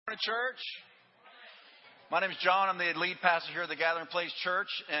Church. My name is John. I'm the lead pastor here at the Gathering Place Church,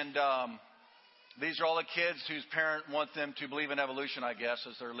 and these are all the kids whose parent want them to believe in evolution, I guess,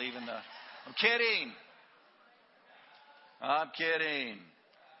 as they're leaving the... I'm kidding.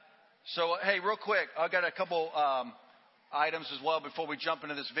 So, hey, real quick, I've got a couple items as well before we jump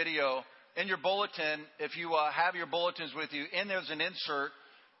into this video. In your bulletin, if you have your bulletins with you, in there's an insert,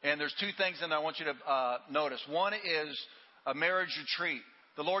 and there's two things in there I want you to notice. One is a marriage retreat.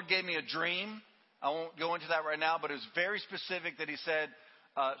 The Lord gave me a dream. I won't go into that right now, but it was very specific that He said,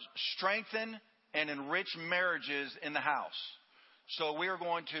 strengthen and enrich marriages in the house. So we are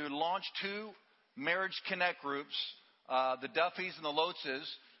going to launch 2 marriage connect groups. The Duffys and the Lotzes,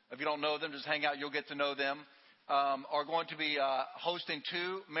 if you don't know them, just hang out, you'll get to know them, are going to be hosting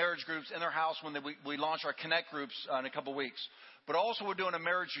 2 marriage groups in their house when we launch our connect groups in a couple weeks. But also we're doing a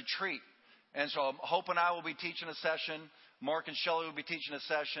marriage retreat. And so Hope and I will be teaching a session. Mark and Shelley will be teaching a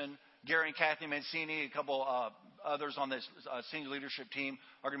session. Gary and Kathy Mancini, a couple others on this senior leadership team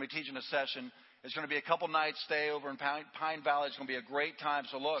are going to be teaching a session. It's going to be a couple nights stay over in Pine Valley. It's going to be a great time.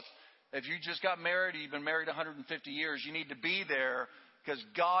 So look, if you just got married, or you've been married 150 years, you need to be there because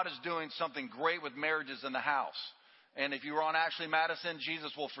God is doing something great with marriages in the house. And if you were on Ashley Madison,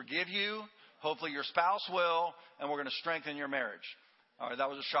 Jesus will forgive you. Hopefully your spouse will, and we're going to strengthen your marriage. All right, that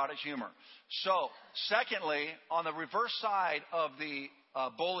was a shot at humor. So, secondly, on the reverse side of the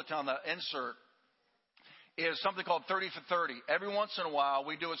bulletin, on the insert, is something called 30 for 30. Every once in a while,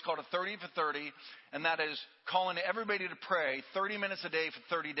 we do what's called a 30 for 30, and that is calling everybody to pray 30 minutes a day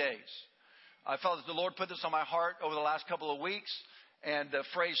for 30 days. I felt that the Lord put this on my heart over the last couple of weeks, and the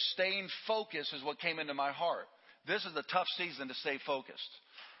phrase staying focused is what came into my heart. This is a tough season to stay focused.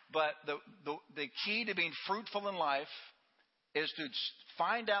 But the key to being fruitful in life is to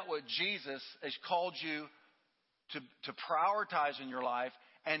find out what Jesus has called you to prioritize in your life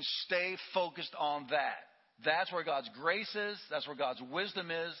and stay focused on that. That's where God's grace is. That's where God's wisdom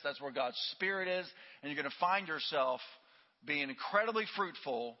is. That's where God's Spirit is. And you're going to find yourself being incredibly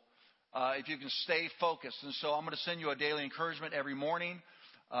fruitful if you can stay focused. And so I'm going to send you a daily encouragement every morning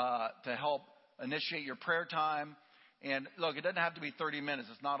to help initiate your prayer time. And look, it doesn't have to be 30 minutes.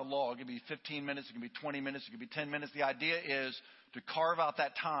 It's not a law. It can be 15 minutes. It can be 20 minutes. It can be 10 minutes. The idea is to carve out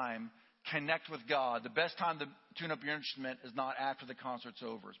that time, connect with God. The best time to tune up your instrument is not after the concert's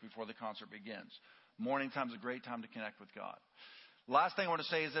over. It's before the concert begins. Morning time is a great time to connect with God. Last thing I want to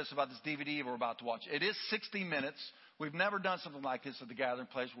say is this about this DVD we're about to watch. It is 60 minutes. We've never done something like this at the Gathering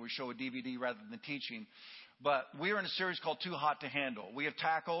Place where we show a DVD rather than teaching. But we are in a series called Too Hot to Handle. We have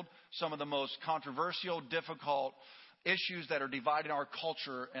tackled some of the most controversial, difficult issues that are dividing our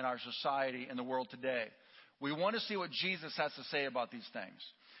culture and our society and the world today. We want to see what Jesus has to say about these things.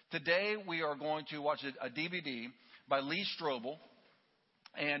 Today we are going to watch a DVD by Lee Strobel.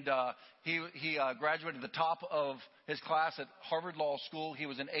 And he graduated at the top of his class at Harvard Law School. He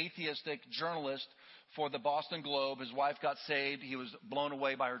was an atheistic journalist for the Boston Globe. His wife got saved. He was blown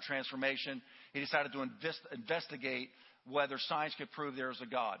away by her transformation. He decided to investigate whether science could prove there is a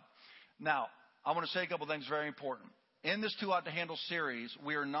God. Now, I want to say a couple things very important. In this Too Hot to Handle series,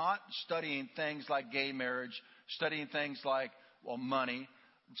 we are not studying things like gay marriage, studying things like, money,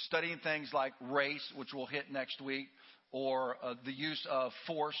 studying things like race, which we'll hit next week, or the use of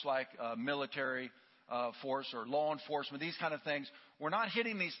force like military force or law enforcement, these kind of things. We're not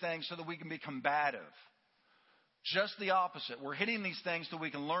hitting these things so that we can be combative. Just the opposite. We're hitting these things so we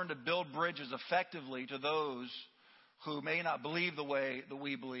can learn to build bridges effectively to those who may not believe the way that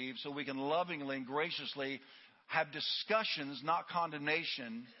we believe, so we can lovingly and graciously have discussions, not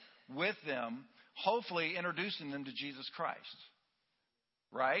condemnation, with them, hopefully introducing them to Jesus Christ.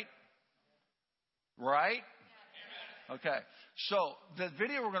 Right? Right? Okay. So the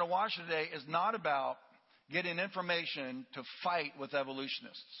video we're going to watch today is not about getting information to fight with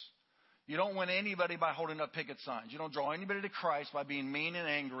evolutionists. You don't win anybody by holding up picket signs. You don't draw anybody to Christ by being mean and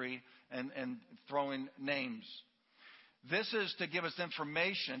angry and throwing names. This is to give us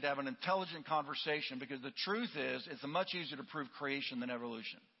information, to have an intelligent conversation, because the truth is it's much easier to prove creation than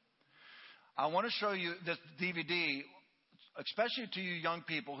evolution. I want to show you this DVD, especially to you young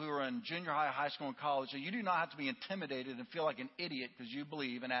people who are in junior high, high school, and college, so you do not have to be intimidated and feel like an idiot because you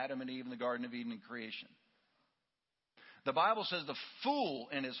believe in Adam and Eve in the Garden of Eden and creation. The Bible says the fool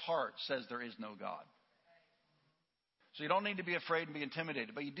in his heart says there is no God. So you don't need to be afraid and be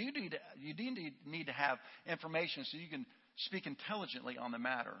intimidated. But you do need to have information so you can speak intelligently on the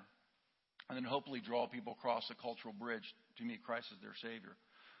matter and then hopefully draw people across the cultural bridge to meet Christ as their Savior.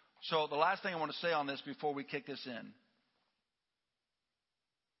 So the last thing I want to say on this before we kick this in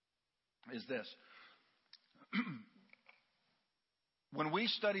is this. when we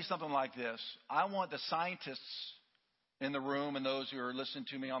study something like this, I want the scientists in the room and those who are listening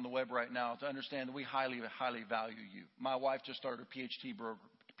to me on the web right now to understand that we highly, highly value you. My wife just started a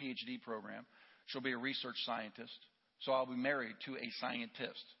PhD program. She'll be a research scientist. So I'll be married to a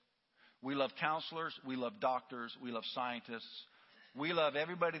scientist. We love counselors. We love doctors. We love scientists. We love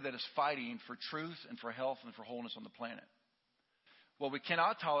everybody that is fighting for truth and for health and for wholeness on the planet. What we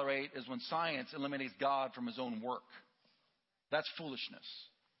cannot tolerate is when science eliminates God from his own work. That's foolishness,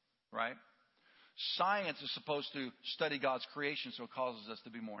 right? Science is supposed to study God's creation so it causes us to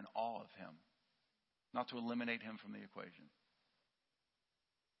be more in awe of him, not to eliminate him from the equation.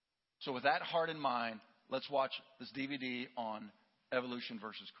 So with that heart in mind, let's watch this DVD on evolution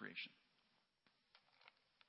versus creation.